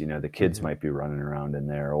space. You know, the kids Mm-hmm. might be running around in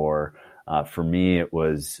there, or for me, it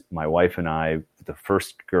was my wife and I, the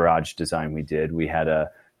first garage design we did, we had a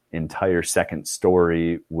entire second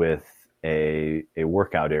story with a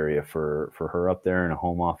workout area for her up there and a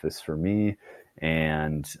home office for me.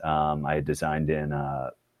 And I had designed in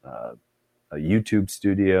a YouTube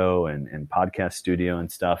studio and podcast studio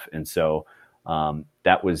and stuff. And so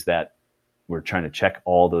that was that. We're trying to check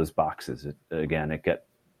all those boxes. It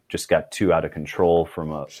just got too out of control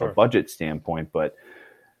from a budget standpoint, but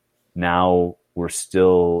now we're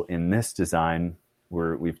still in this design.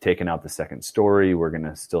 We've taken out the second story. We're going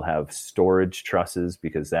to still have storage trusses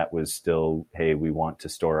because that was still, hey, we want to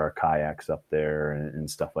store our kayaks up there and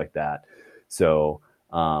stuff like that. So,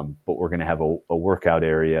 but we're going to have a workout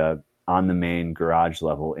area on the main garage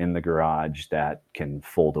level in the garage that can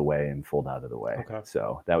fold away and fold out of the way. Okay.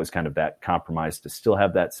 So that was kind of that compromise to still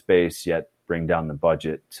have that space, yet bring down the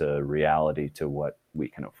budget to reality to what we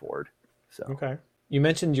can afford. So, okay. You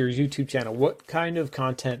mentioned your YouTube channel. What kind of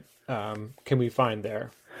content can we find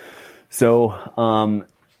there? So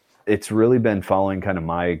it's really been following kind of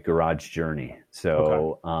my garage journey.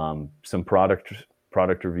 So some product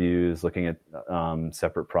reviews, looking at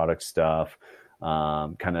separate product stuff,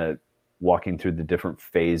 kind of walking through the different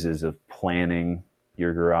phases of planning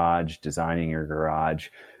your garage, designing your garage.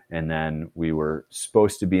 And then we were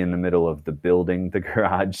supposed to be in the middle of the building the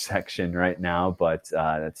garage section right now, but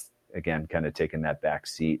that's, again, kind of taking that back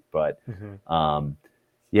seat. But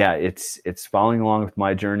yeah, it's following along with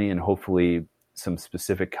my journey, and hopefully some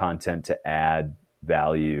specific content to add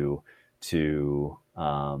value to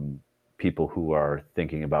people who are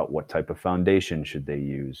thinking about what type of foundation should they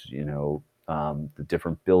use, you know, the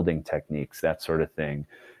different building techniques, that sort of thing.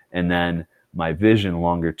 And then my vision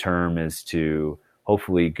longer term is to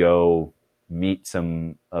hopefully go meet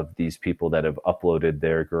some of these people that have uploaded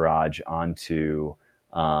their garage onto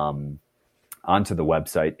the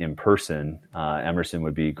website in person. Emerson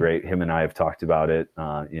would be great. Him and I have talked about it,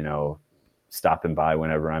 you know, stopping by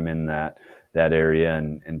whenever I'm in that area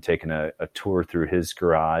and taking a tour through his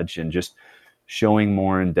garage and just showing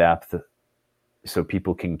more in depth so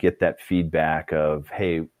people can get that feedback of,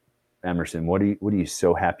 hey, Emerson, what are you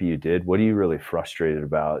so happy you did? What are you really frustrated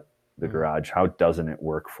about the garage? How doesn't it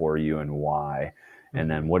work for you and why? And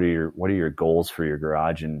then what are your goals for your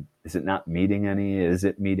garage? And is it not meeting any? Is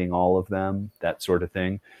it meeting all of them? That sort of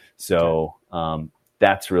thing. So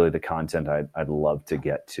that's really the content I'd love to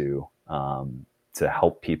get to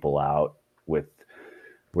help people out with,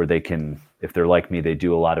 where they can, if they're like me, they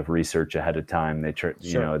do a lot of research ahead of time. They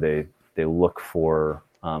you know, they look for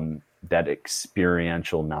that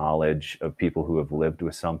experiential knowledge of people who have lived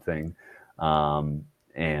with something,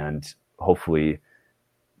 and hopefully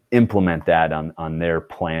implement that on their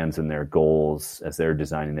plans and their goals as they're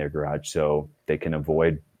designing their garage, so they can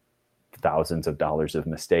avoid thousands of dollars of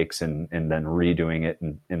mistakes and then redoing it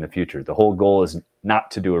in the future. The whole goal is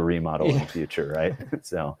not to do a remodel in the future, right?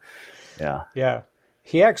 So, yeah. Yeah.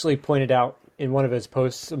 He actually pointed out in one of his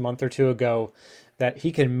posts a month or two ago that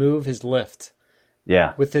he can move his lift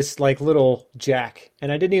with this like little jack.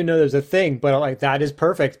 And I didn't even know there was a thing, but like that is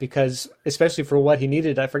perfect because especially for what he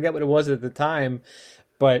needed, I forget what it was at the time,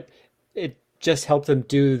 but it just helped him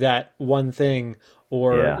do that one thing.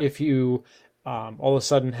 Or if you all of a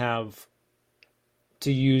sudden have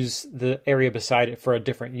to use the area beside it for a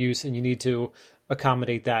different use and you need to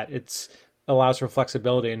accommodate that, it allows for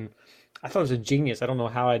flexibility. And I thought it was ingenious. I don't know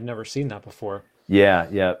how I'd never seen that before.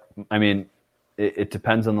 Yeah. I mean, it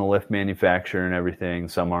depends on the lift manufacturer and everything.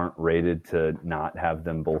 Some aren't rated to not have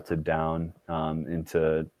them bolted down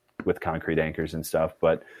with concrete anchors and stuff.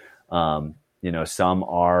 But, you know, some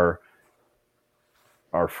are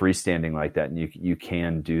freestanding like that, and you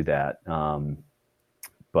can do that.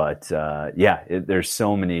 There's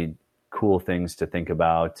so many cool things to think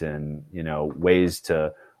about, and, you know, ways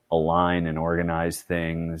to align and organize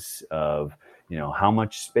things of, you know, how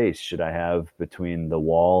much space should I have between the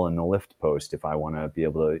wall and the lift post if I want to be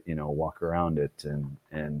able to, you know, walk around it,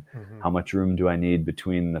 and how much room do I need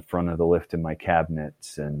between the front of the lift and my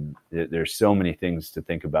cabinets? And there's so many things to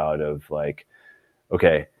think about of like,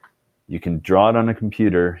 okay, you can draw it on a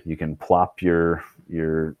computer, you can plop your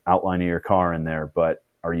outline of your car in there, but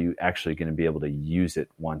are you actually going to be able to use it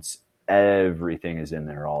once everything is in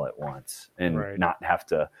there all at once and not have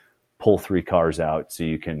to pull 3 cars out so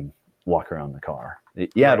you can walk around the car.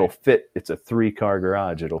 Right. It'll fit. It's a 3-car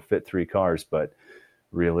garage. It'll fit 3 cars, but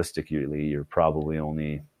realistically, you're probably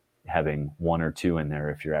only having 1 or 2 in there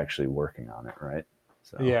if you're actually working on it, right?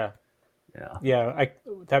 So, Yeah. yeah. Yeah.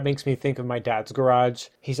 That makes me think of my dad's garage.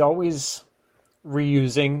 He's always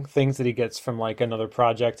reusing things that he gets from like another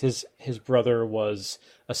project. His brother was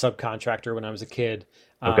a subcontractor when I was a kid.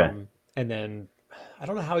 Okay. And then I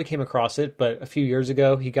don't know how he came across it, but a few years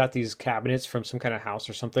ago he got these cabinets from some kind of house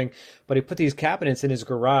or something. But he put these cabinets in his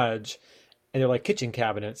garage and they're like kitchen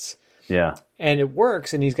cabinets. Yeah. And it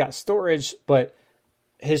works and he's got storage, but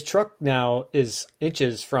his truck now is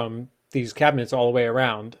inches from these cabinets all the way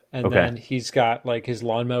around. And Okay. then he's got like his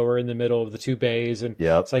lawnmower in the middle of the 2 bays. And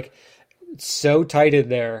Yep. it's like, it's so tight in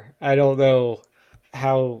there. I don't know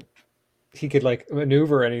how he could like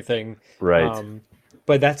maneuver anything. Right.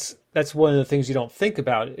 But that's one of the things you don't think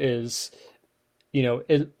about is,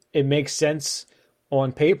 it makes sense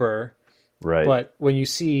on paper, Right. but when you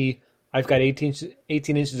see I've got 18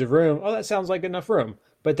 inches of room, oh, that sounds like enough room.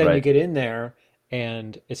 But then you Right. get in there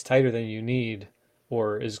and it's tighter than you need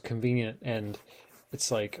or is convenient. And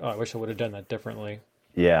it's like, oh, I wish I would have done that differently.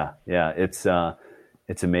 Yeah. Yeah. It's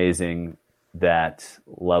amazing that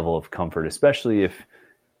level of comfort, especially if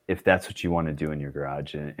that's what you want to do in your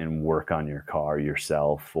garage and work on your car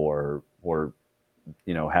yourself or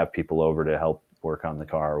have people over to help work on the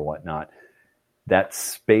car or whatnot. That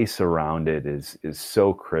space around it is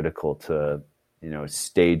so critical to,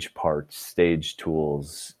 stage parts, stage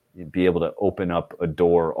tools, be able to open up a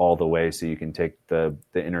door all the way so you can take the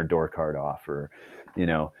inner door card off, or,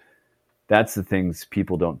 that's the things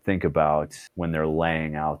people don't think about when they're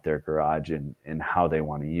laying out their garage and how they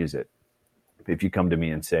want to use it. If you come to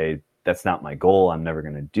me and say, that's not my goal, I'm never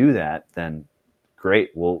going to do that, then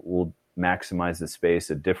great. We'll maximize the space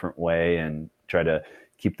a different way and try to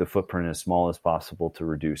keep the footprint as small as possible to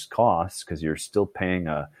reduce costs, because you're still paying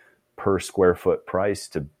a per square foot price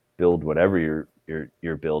to build whatever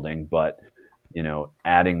you're building. But,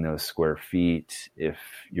 adding those square feet, if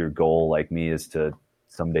your goal like me is to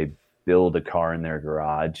someday build a car in their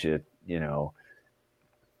garage,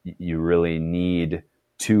 you really need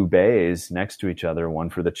 2 bays next to each other, one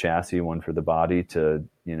for the chassis, one for the body, to,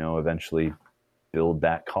 eventually build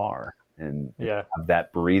that car and have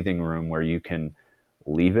that breathing room where you can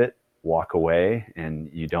leave it, walk away, and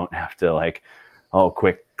you don't have to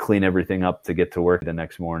quick clean everything up to get to work the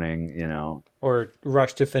next morning, Or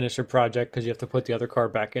rush to finish a project because you have to put the other car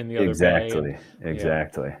back in the other bay.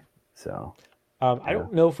 Exactly. So I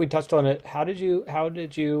don't know if we touched on it. How did you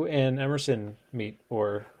and Emerson meet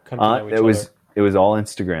or come to know each other? It was all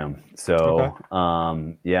Instagram. So,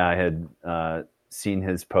 Okay. I had seen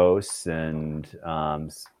his posts and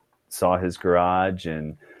saw his garage,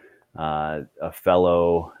 and a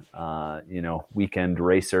fellow, weekend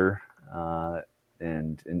racer,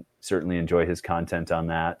 and certainly enjoy his content on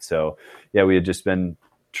that. So, we had just been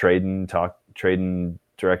trading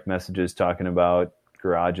direct messages, talking about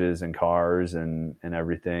garages and cars and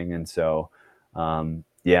everything. And so,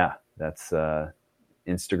 that's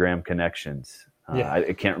Instagram connections.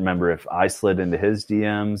 I can't remember if I slid into his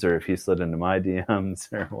DMs or if he slid into my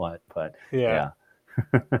DMs or what, but yeah.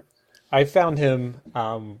 I found him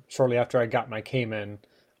shortly after I got my Cayman.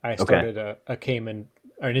 I started a Cayman,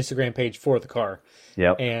 or an Instagram page for the car.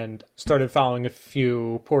 Yep. And started following a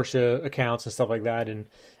few Porsche accounts and stuff like that, and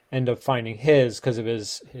ended up finding his because of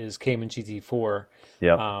his Cayman GT4.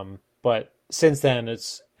 Yep. But since then,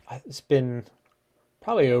 it's been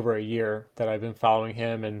probably over a year that I've been following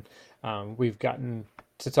him, and we've gotten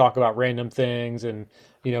to talk about random things, and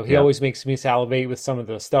he always makes me salivate with some of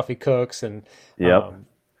the stuff he cooks, and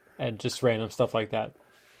and just random stuff like that.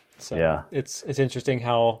 So it's interesting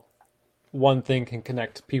how one thing can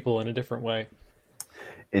connect people in a different way.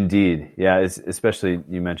 Indeed. Yeah. Especially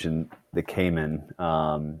you mentioned the Cayman.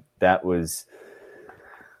 That was,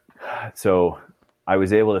 so I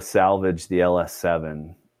was able to salvage the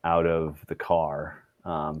LS7 out of the car.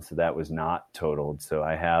 So that was not totaled. So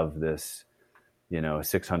I have this,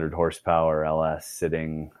 600 horsepower LS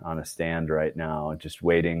sitting on a stand right now, just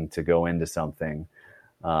waiting to go into something.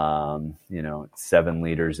 7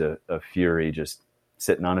 liters of Fury just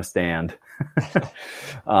sitting on a stand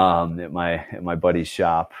at my buddy's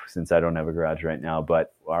shop, since I don't have a garage right now.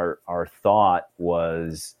 But our thought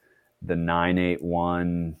was the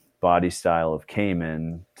 981 body style of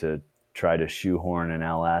Cayman, to try to shoehorn an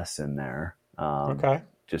LS in there.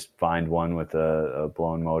 Just find one with a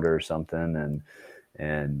blown motor or something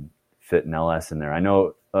and fit an LS in there. I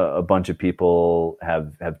know a bunch of people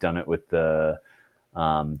have done it with the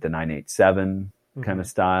 987. kind of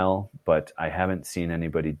style, but I haven't seen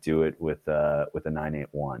anybody do it with a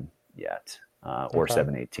 981 yet, or Okay.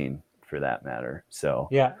 718 for that matter. So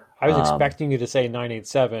Yeah, I was um, expecting you to say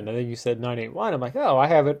 987, and then you said 981. I'm like, oh, I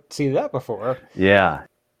haven't seen that before. yeah,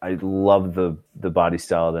 I love the body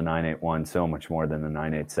style of the 981 so much more than the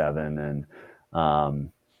 987, and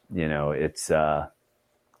um, it's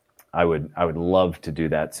I would love to do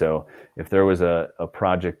that. So if there was a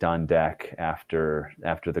project on deck after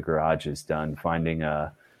the garage is done, finding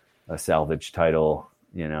a salvage title,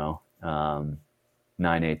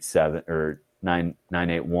 987 or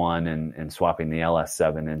 981 and swapping the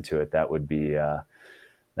LS7 into it, that would be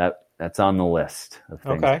that's on the list of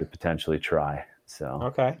things Okay. to potentially try. So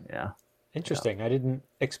Okay. yeah, yeah, Interesting. I didn't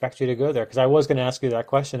expect you to go there because I was going to ask you that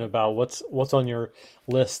question about what's on your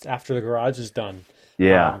list after the garage is done.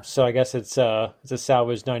 yeah. So I guess it's a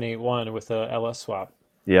salvage 981 with a LS swap.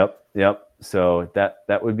 Yep. So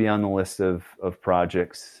that would be on the list of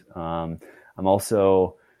projects. I'm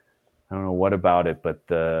also, I don't know what about it, but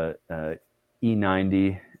the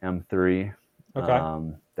E90 M3.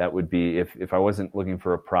 Okay. That would be if I wasn't looking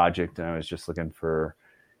for a project and I was just looking for,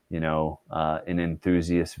 an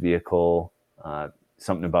enthusiast vehicle,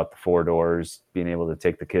 something about the four doors, being able to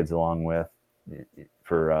take the kids along with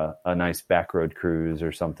for a nice back road cruise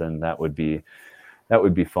or something. That would be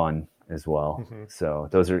fun as well. Hmm. So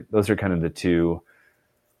those are kind of the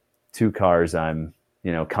two cars I'm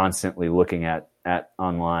constantly looking at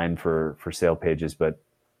online for sale pages, but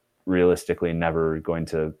realistically never going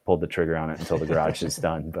to pull the trigger on it until the garage is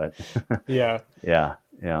done. But Yeah. yeah.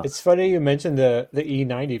 It's funny you mentioned the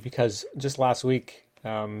E90 because just last week,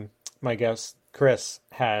 my guest Chris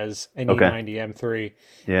has an Okay. E90 M3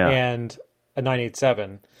 Yeah. and a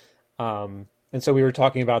 987. And so we were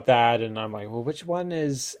talking about that, and I'm like, well, which one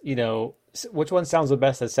sounds the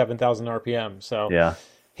best at 7,000 RPM? So Yeah.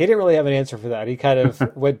 he didn't really have an answer for that. He kind of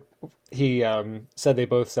he said they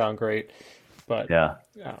both sound great, but Yeah.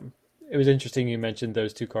 um, it was interesting you mentioned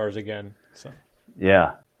those two cars again. So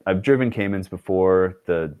Yeah. I've driven Caymans before.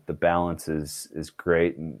 The balance is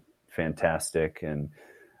great and fantastic, and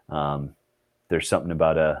um, there's something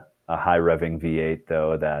about a high revving V8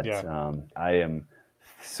 though that yeah. I am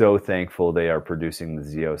so thankful they are producing the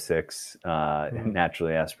Z06 Mhm.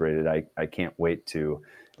 naturally aspirated. I can't wait to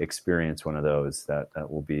experience one of those. That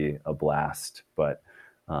will be a blast. But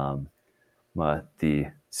um, the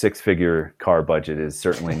six-figure car budget is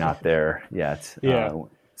certainly not there yet. Yeah.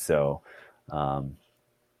 So um,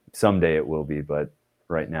 someday it will be, but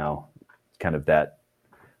right now, kind of that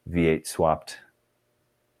V8 swapped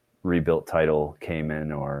rebuilt title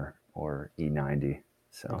Cayman or E90.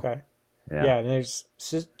 So Okay. yeah, Yeah, and there's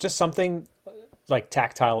just something like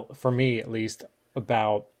tactile for me at least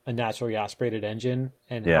about a naturally aspirated engine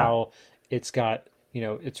and yeah, how it's got,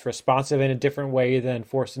 it's responsive in a different way than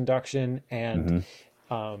forced induction and hmm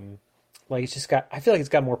um like it's just got I feel like it's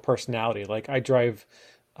got more personality. Like I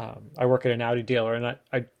work at an Audi dealer and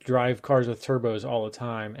I drive cars with turbos all the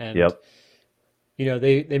time and yep,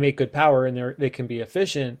 they make good power and they can be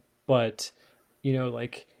efficient, but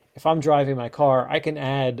like if I'm driving my car, I can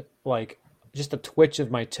add like just a twitch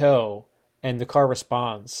of my toe and the car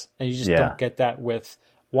responds, and you just don't yeah, get that with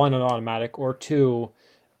one an automatic or two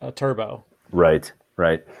a turbo. right.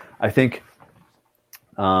 I think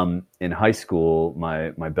in high school,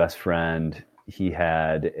 my best friend, he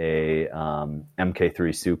had a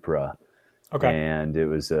MK3 Supra, Okay. and it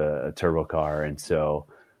was a turbo car, and so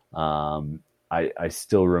I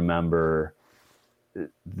still remember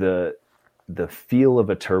the the feel of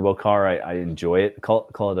a turbo car. I enjoy it. Call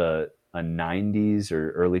it a 90s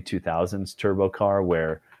or early 2000s turbo car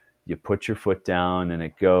where you put your foot down and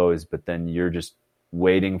it goes, but then you're just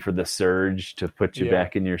waiting for the surge to put you Yeah.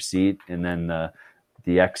 back in your seat, and then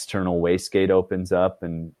the external wastegate opens up,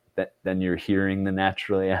 and then you're hearing the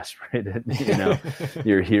naturally aspirated.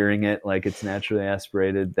 You're hearing it like it's naturally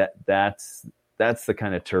aspirated. That's the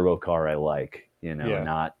kind of turbo car I like. Yeah.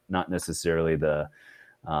 Not necessarily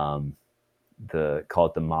um, the call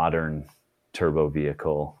it the modern turbo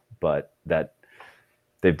vehicle, but that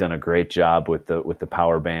they've done a great job with the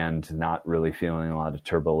power band, not really feeling a lot of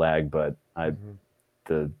turbo lag. But Mhm.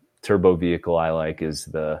 the turbo vehicle I like is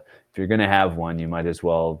if you're going to have one, you might as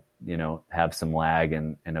well have some lag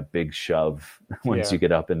and a big shove once Yeah. you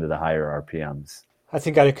get up into the higher RPMs. I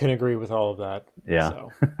think I can agree with all of that. Yeah,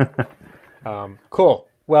 So, cool.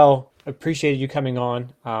 Well, appreciated you coming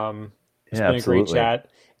on. It's yeah, been a great absolutely. chat.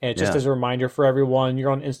 And just Yeah, as a reminder for everyone, you're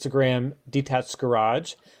on Instagram, Detached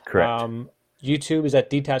Garage. correct. YouTube is at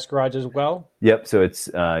Detached Garage as well. Yep. So it's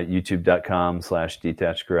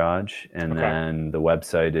youtube.com/detached garage. And Okay, then the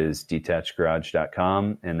website is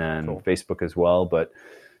detachedgarage.com, and then cool. Facebook as well. But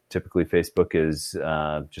typically Facebook is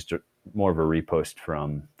just more of a repost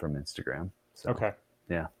from Instagram. So Okay,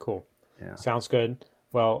 yeah, cool. yeah, Sounds good.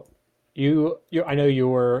 Well, I know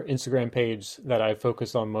your Instagram page that I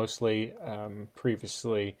focused on mostly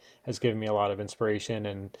previously has given me a lot of inspiration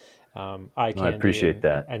and eye well, I candy appreciate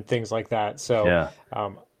that. and things like that. So Yeah,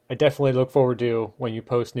 I definitely look forward to when you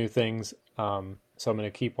post new things. So I'm going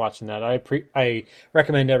to keep watching that. I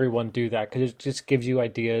recommend everyone do that because it just gives you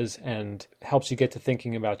ideas and helps you get to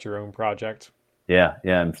thinking about your own project. yeah.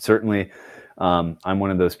 And certainly, I'm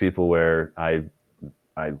one of those people where I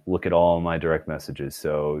look at all my direct messages.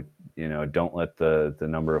 So, don't let the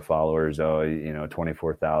number of followers,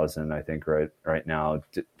 24,000, I think right now,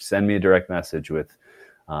 send me a direct message with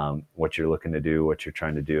what you're looking to do, what you're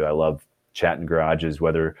trying to do. I love chatting garages,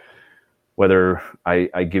 whether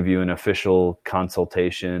I give you an official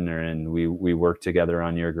consultation and we work together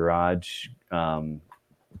on your garage.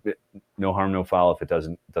 No harm, no foul if it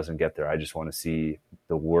doesn't get there. I just want to see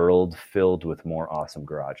the world filled with more awesome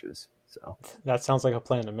garages. So That sounds like a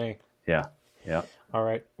plan to me. yeah, yeah. All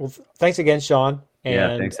right. Well, thanks again, Sean,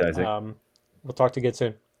 Yeah, and thanks, Isaac. we'll talk to you again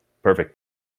soon. Perfect.